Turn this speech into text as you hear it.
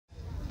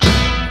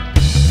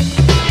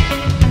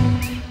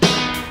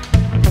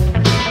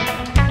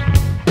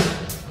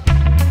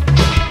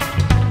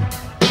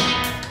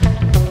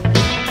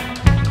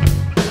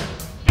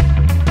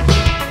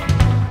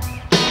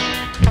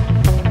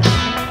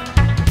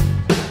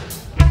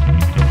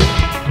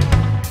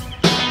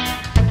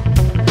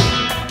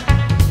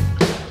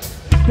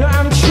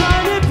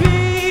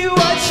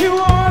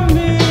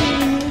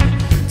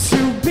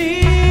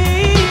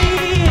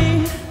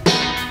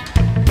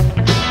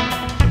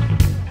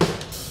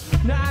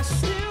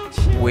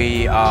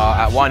we are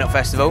at YNOT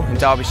Festival in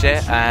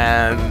Derbyshire.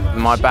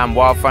 My band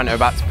Wildfront are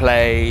about to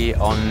play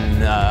on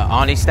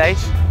Arnie stage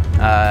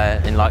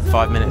in like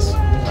 5 minutes.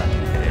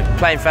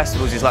 Playing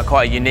festivals is like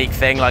quite a unique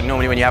thing. Like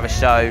normally when you have a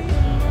show,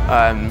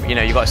 you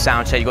know, you've got a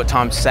sound check, you've got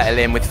time to settle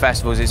in. With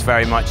festivals, it's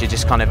very much you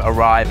just kind of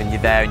arrive and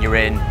you're there and you're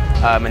in,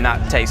 and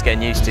that takes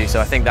getting used to.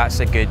 So I think that's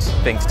a good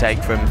thing to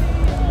take from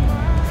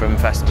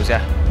festivals,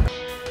 yeah.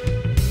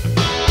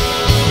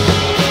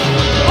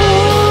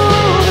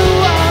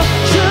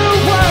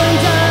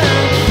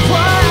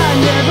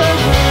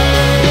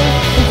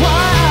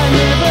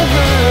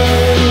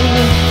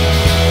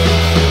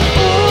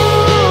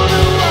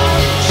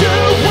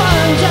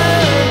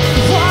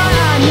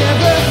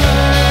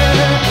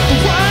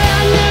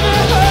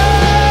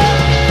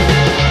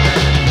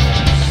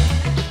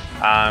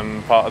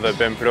 I'm part of the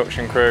BIMM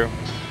production crew,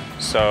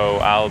 so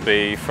I'll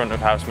be front of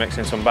house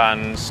mixing some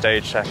bands,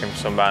 stage checking for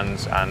some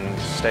bands, and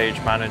stage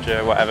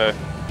manager, whatever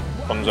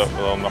comes up,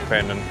 we'll all muck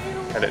in and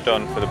get it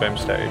done for the BIMM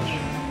stage.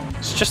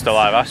 It's just a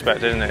live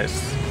aspect, isn't it?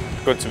 It's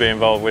good to be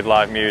involved with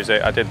live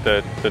music. I did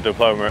the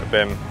diploma at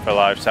BIMM for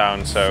live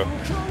sound, so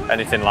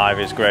anything live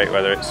is great,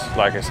 whether it's,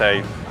 like I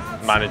say,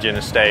 managing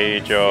a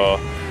stage or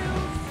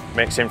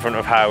mixing front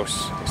of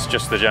house. It's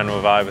just the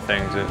general vibe of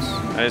things.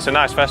 And it's a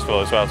nice festival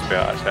as well, to be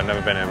honest. I've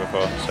never been here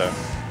before, so.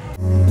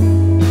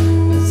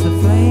 It's the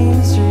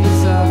flame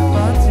streets of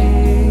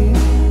party,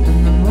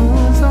 and the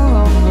moon's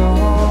along the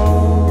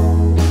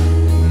wall.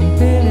 And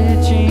Billie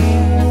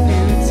Jean, the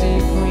beauty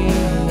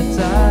queen, that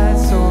died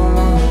so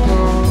long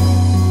ago.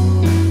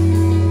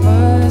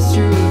 Burst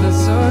through the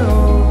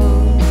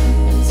soil,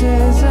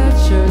 tears a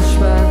church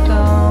back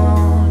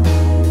down.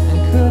 And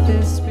could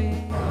this be?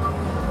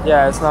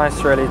 Yeah, it's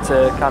nice really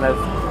to kind of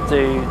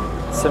do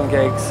some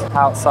gigs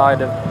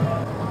outside of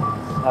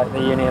like the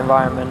uni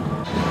environment.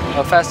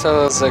 Well,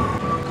 festivals are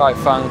quite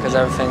fun because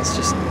everything's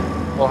just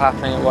all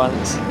happening at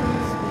once,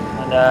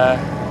 and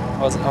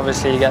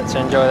obviously you get to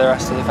enjoy the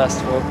rest of the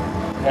festival.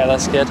 Yeah,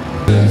 that's good.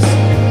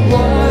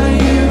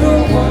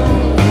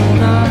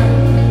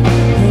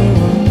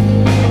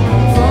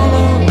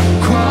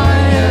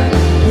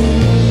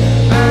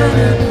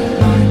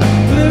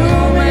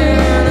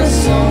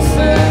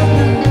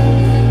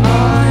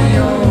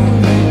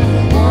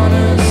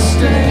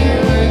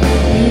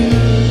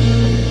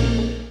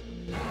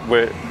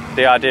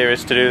 The idea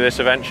is to do this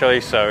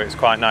eventually, so it's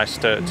quite nice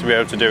to be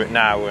able to do it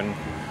now and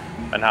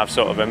have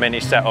sort of a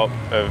mini setup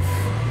of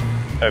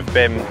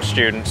BIMM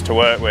students to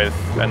work with,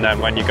 and then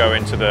when you go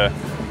into the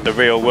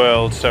real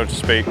world, so to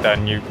speak,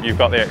 then you've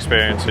got the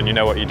experience and you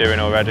know what you're doing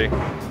already.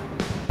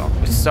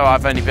 So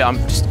I'm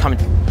just coming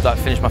to like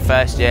finish my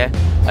first year,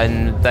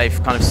 and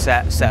they've kind of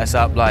set us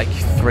up like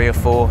 3 or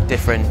 4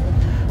 different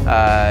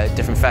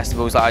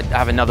festivals. I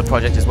have another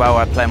project as well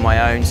where I play on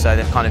my own, so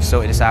they've kind of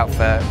sorted us out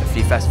for a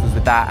few festivals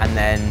with that, and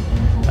then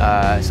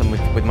some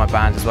with my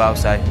band as well,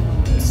 so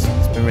it's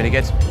been really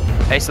good.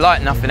 It's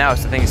like nothing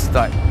else. I think it's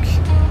like,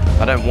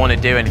 I don't want to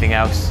do anything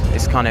else.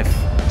 It's kind of,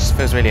 just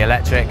feels really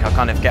electric. I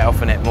kind of get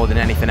off on it more than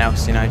anything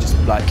else, you know, just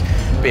like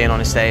being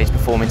on a stage,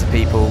 performing to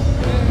people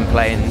and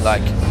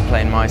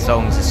playing my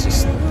songs. It's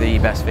just the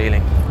best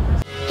feeling.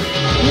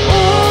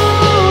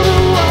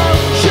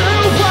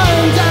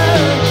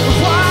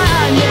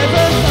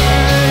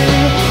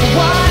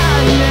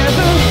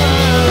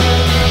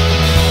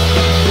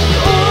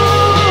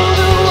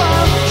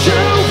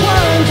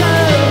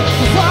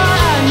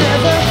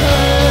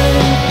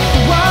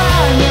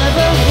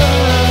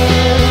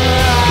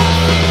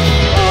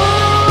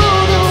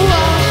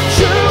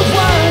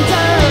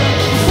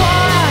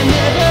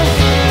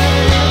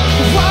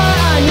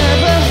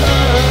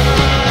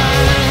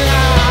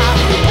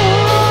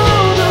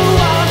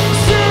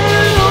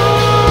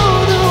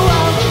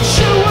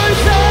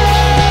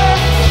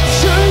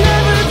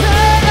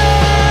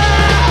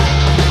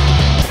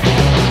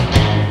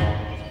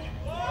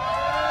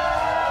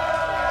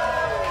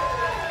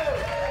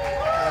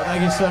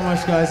 Thank you so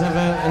much, guys. Have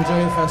a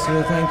enjoy the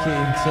festival. Thank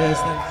you. Cheers.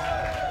 Thanks.